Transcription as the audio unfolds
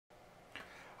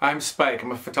I'm Spike.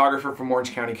 I'm a photographer from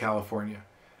Orange County, California.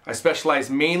 I specialize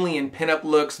mainly in pinup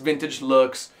looks, vintage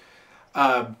looks,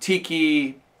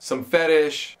 tiki, some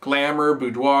fetish, glamour,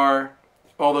 boudoir,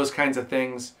 all those kinds of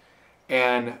things.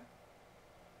 And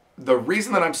the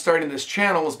reason that I'm starting this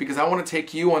channel is because I want to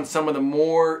take you on some of the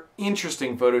more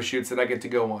interesting photo shoots that I get to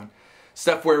go on.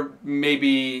 Stuff where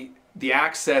maybe the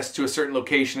access to a certain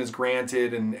location is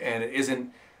granted and it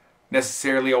isn't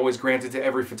necessarily always granted to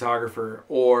every photographer,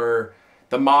 or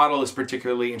the model is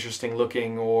particularly interesting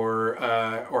looking, or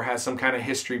has some kind of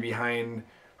history behind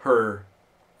her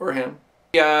or him.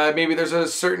 Yeah, maybe there's a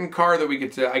certain car that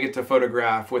I get to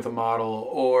photograph with a model,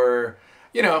 or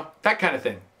you know, that kind of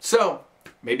thing. So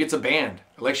maybe it's a band.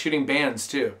 I like shooting bands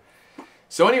too.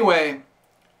 So anyway,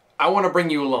 I want to bring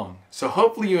you along. So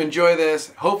hopefully you enjoy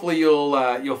this. Hopefully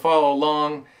you'll follow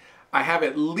along. I have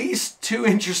at least 2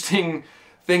 interesting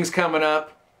things coming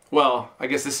up. Well, I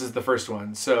guess this is the first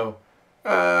one. So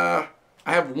I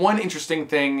have 1 interesting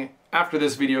thing after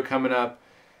this video coming up,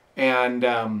 and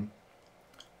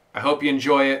I hope you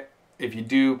enjoy it. If you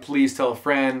do, please tell a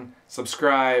friend,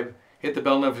 subscribe, hit the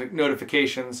bell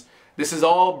notifications. This is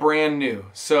all brand new,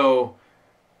 so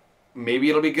maybe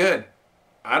it'll be good.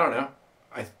 I don't know.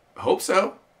 I hope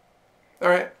so. All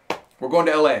right, we're going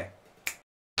to LA.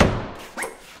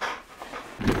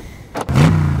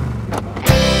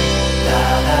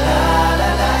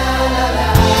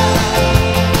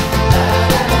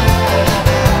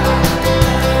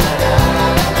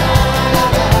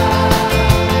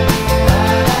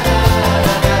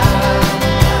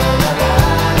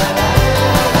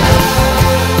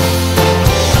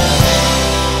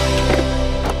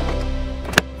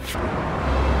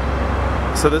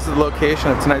 So this is the location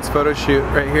of tonight's photo shoot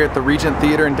right here at the Regent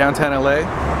Theater in downtown LA.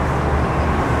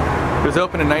 It was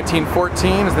opened in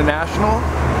 1914 as the National,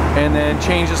 and then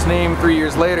changed its name 3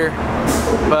 years later.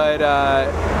 But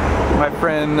my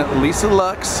friend Lisa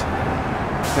Luxe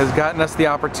has gotten us the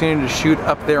opportunity to shoot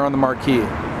up there on the marquee. All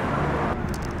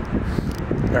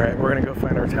right, we're gonna go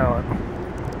find our talent.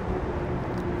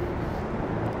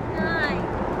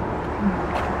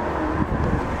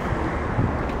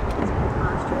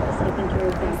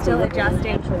 Still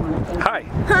adjusting. Hi.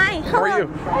 Hi. How are you?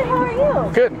 Hi, how are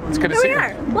you? Good. It's good to see you.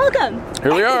 Here we are. Welcome.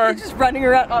 Here we are. Just running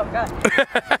around. Oh God.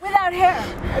 Without hair.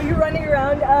 Are you running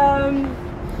around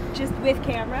just with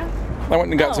camera? I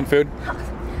went and got some food.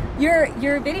 You're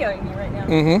videoing me right now.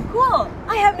 Mm-hmm. Cool.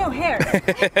 I have no hair.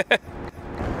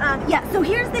 Yeah. So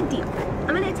here's the deal.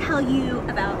 I'm gonna tell you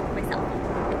about myself.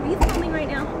 Are you filming right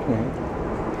now? Mm-hmm.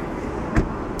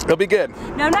 It'll be good.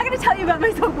 No, I'm not gonna tell you about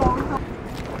myself.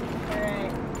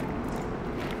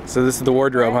 So this is the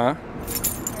wardrobe, huh?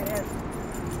 It is.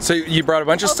 So you brought a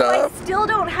bunch of stuff? I still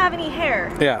don't have any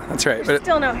hair. Yeah, that's right. There's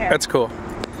still no hair. That's cool.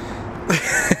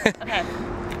 Okay.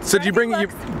 So did you bring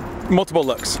multiple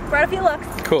looks? Brought a few looks.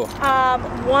 Cool.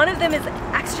 One of them is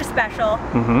extra special.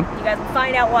 Mm-hmm. You guys will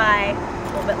find out why a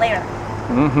little bit later.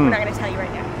 Mm-hmm. We're not going to tell you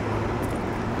right now.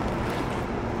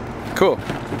 Cool.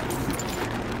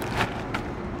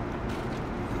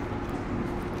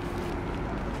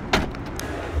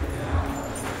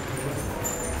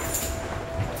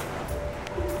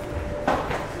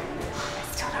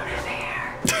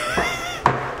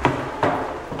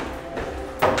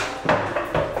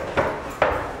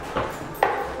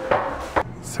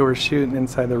 So we're shooting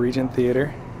inside the Regent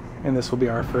Theater, and this will be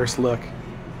our first look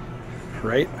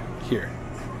right here.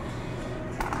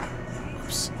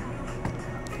 Oops.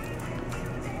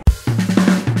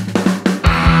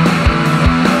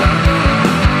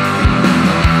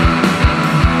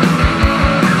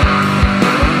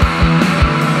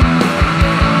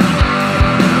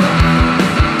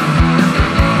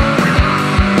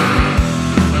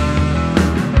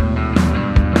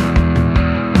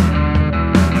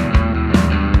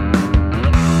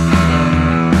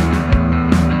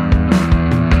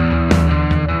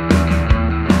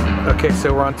 Okay,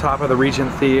 so we're on top of the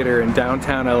Regent Theater in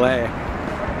downtown LA.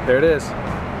 There it is,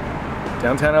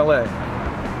 downtown LA.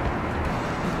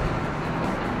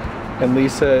 And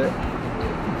Lisa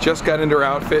just got into her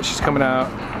outfit. She's coming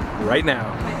out right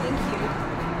now. Thank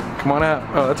you. Come on out.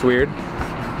 Oh, that's weird.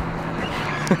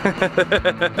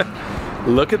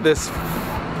 Look at this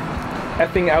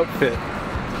effing outfit.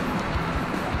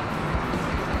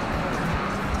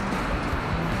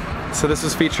 So this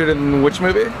was featured in which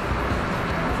movie?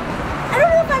 I don't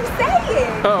know if I'm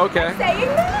saying. Oh, okay. I'm saying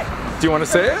that? Do you want to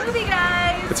say From a it? movie,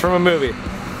 guys. It's from a movie.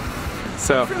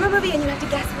 So. From a movie, and you have to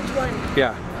guess which one.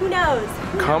 Yeah. Who knows?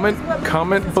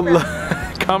 Comment below.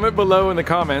 Comment below in the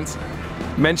comments.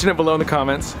 Mention it below in the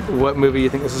comments what movie you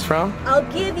think this is from. I'll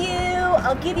give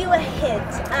you a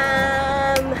hint.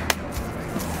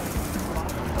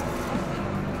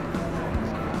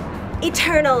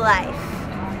 eternal life.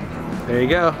 There you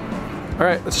go. All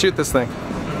right, let's shoot this thing.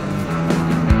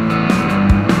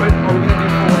 Wait, are we gonna do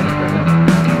full length right now?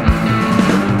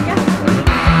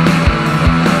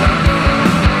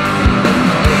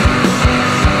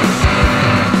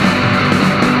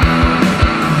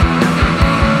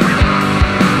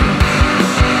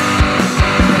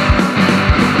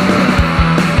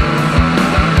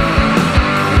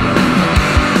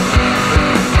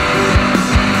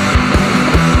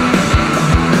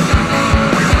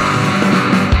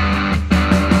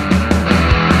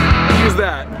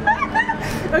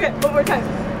 Okay, one more time.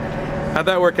 How'd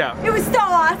that work out? It was so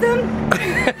awesome.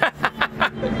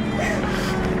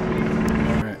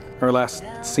 All right, our last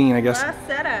scene, I guess. Last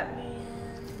setup.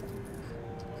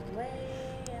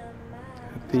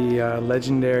 At the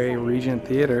legendary Regent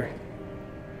Theater.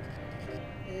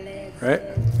 Right? Right.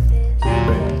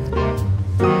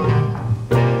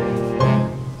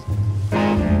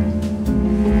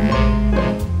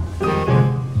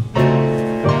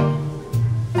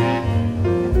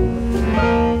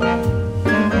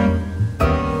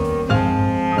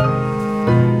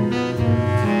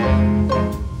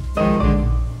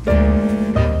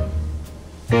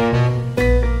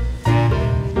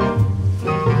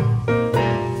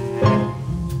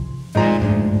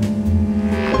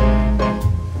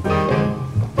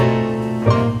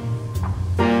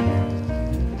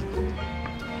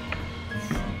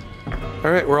 All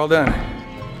right, we're all done.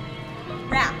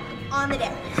 Wrap on the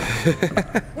day.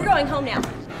 We're going home now.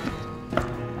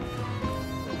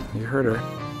 You heard her.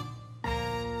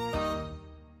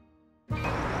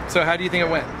 So how do you think it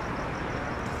went?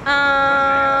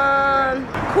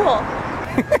 Cool.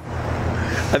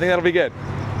 I think that'll be good.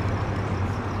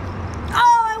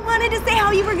 Oh, I wanted to say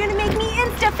how you were gonna make me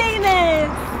Insta famous.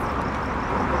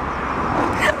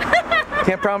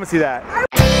 Can't promise you that.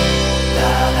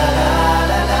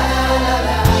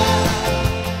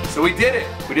 So we did it.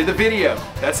 We did the video.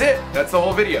 That's it. That's the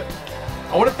whole video.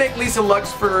 I want to thank Lisa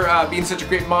Luxe for being such a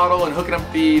great model and hooking up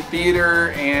the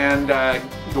theater and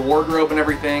the wardrobe and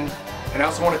everything. And I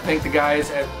also want to thank the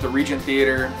guys at the Regent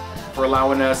Theater for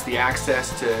allowing us the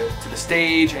access to the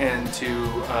stage and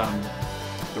to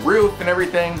the roof and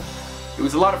everything. It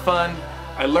was a lot of fun.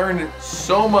 I learned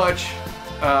so much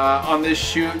on this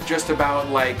shoot just about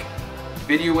like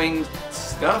videoing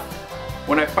stuff.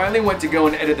 When I finally went to go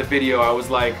and edit the video, I was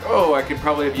like, oh, I could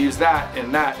probably have used that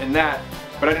and that and that,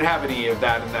 but I didn't have any of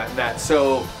that and that and that.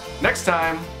 So next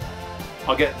time,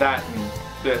 I'll get that and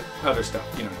the other stuff,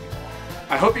 you know.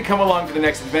 I hope you come along for the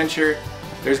next adventure.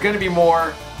 There's gonna be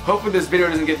more. Hopefully this video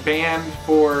doesn't get banned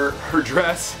for her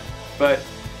dress, but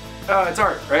it's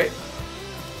art, right?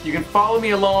 You can follow me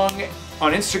along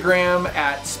on Instagram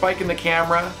at Spike in the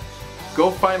Camera. Go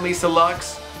find Lisa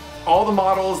Luxe. All the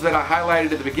models that I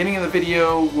highlighted at the beginning of the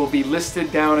video will be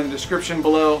listed down in the description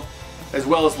below, as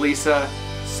well as Lisa.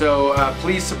 So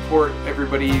please support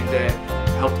everybody that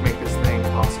helped make